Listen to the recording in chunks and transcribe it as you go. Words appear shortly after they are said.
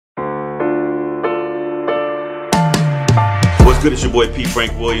good? It's your boy P.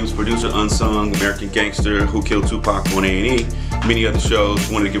 Frank Williams, producer, Unsung, American Gangster, Who Killed Tupac on A&E. Many other shows.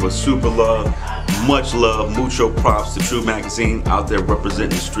 Wanted to give a super love, much love, mucho props to True Magazine, out there representing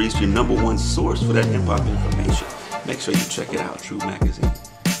the streets, your #1 source for that hip-hop information. Make sure you check it out, True Magazine.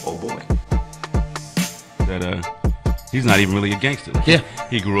 Oh boy. He's not even really a gangster. Yeah.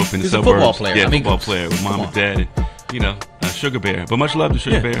 He grew up in the He's suburbs. a football player. Yeah, I mean, football player with mom and dad. And, you know, Sugar Bear. But much love to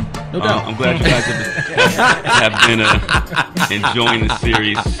Sugar Bear. No doubt. I'm glad you guys have been enjoying the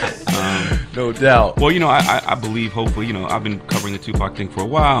series. No doubt. Well, you know, I believe, hopefully, you know, I've been covering the Tupac thing for a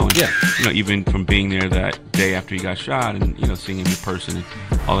while. And, you know, even from being there that day after he got shot and, you know, seeing him in person and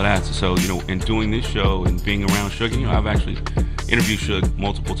all of that. So, you know, in doing this show and being around Sugar, you know, I've actually interviewed Sugar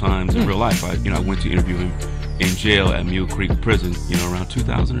multiple times in real life. I went to interview him in jail at Mule Creek Prison, you know, around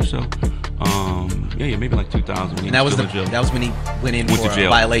 2000 or so. Yeah, maybe like 2000. And that was when he went in for a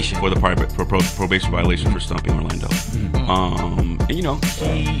violation. For the probation violation for stumping Orlando. And you know,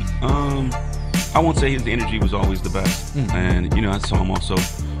 he, I won't say his energy was always the best. And you know, I saw him also.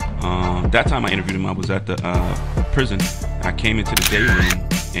 That time I interviewed him, I was at the prison. I came into the day room,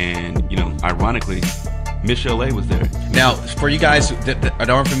 and you know, ironically, Miss LA was there. Now, for you guys that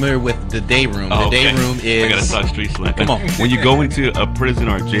aren't familiar with the day room, the day room is... I gotta talk street slang. Come on. When you go into a prison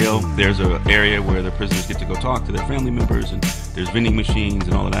or a jail, there's an area where the prisoners get to go talk to their family members, and there's vending machines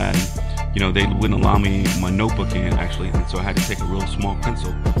and all of that. And, you know, they wouldn't allow me my notebook in, actually, and so I had to take a real small pencil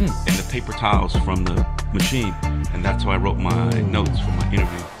and the paper towels from the machine, and that's how I wrote my notes for my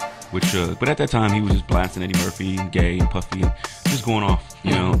interview. Which, but at that time, he was just blasting Eddie Murphy and Gay and Puffy and just going off,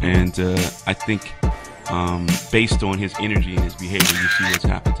 you know. And I think... based on his energy and his behavior, you see what's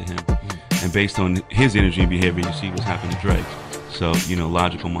happened to him. And based on his energy and behavior, you see what's happened to Drake. So, you know,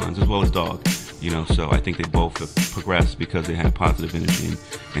 logical minds, as well as Dog. You know, so I think they both have progressed because they had positive energy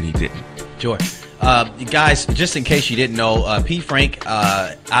and he didn't. Sure. Guys, just in case you didn't know, P. Frank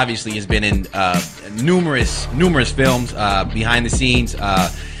obviously has been in numerous films behind the scenes.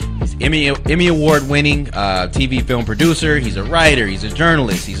 He's Emmy Award winning TV film producer. He's a writer. He's a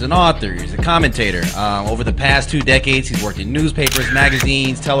journalist. He's an author. He's a commentator. Over the past 2 decades, he's worked in newspapers,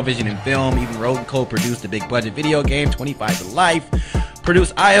 magazines, television, and film. Even wrote and co-produced the big budget video game 25 to Life.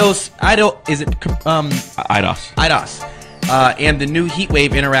 Produced IDOS. And the new Heatwave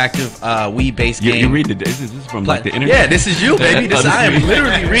interactive Wii-based game. You read this is from like the internet? Yeah, this is you, baby. I am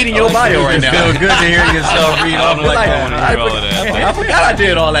literally reading your bio right now. It's feel good to hear yourself read off. I forgot I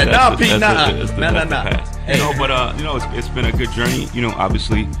did all that. Nah, Pete, nah. You know, but you know, it's been a good journey. You know,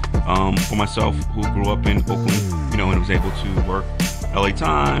 obviously, for myself, who grew up in Oakland, you know, and was able to work LA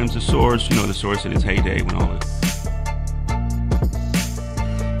Times, The Source. You know, The Source in its heyday when all the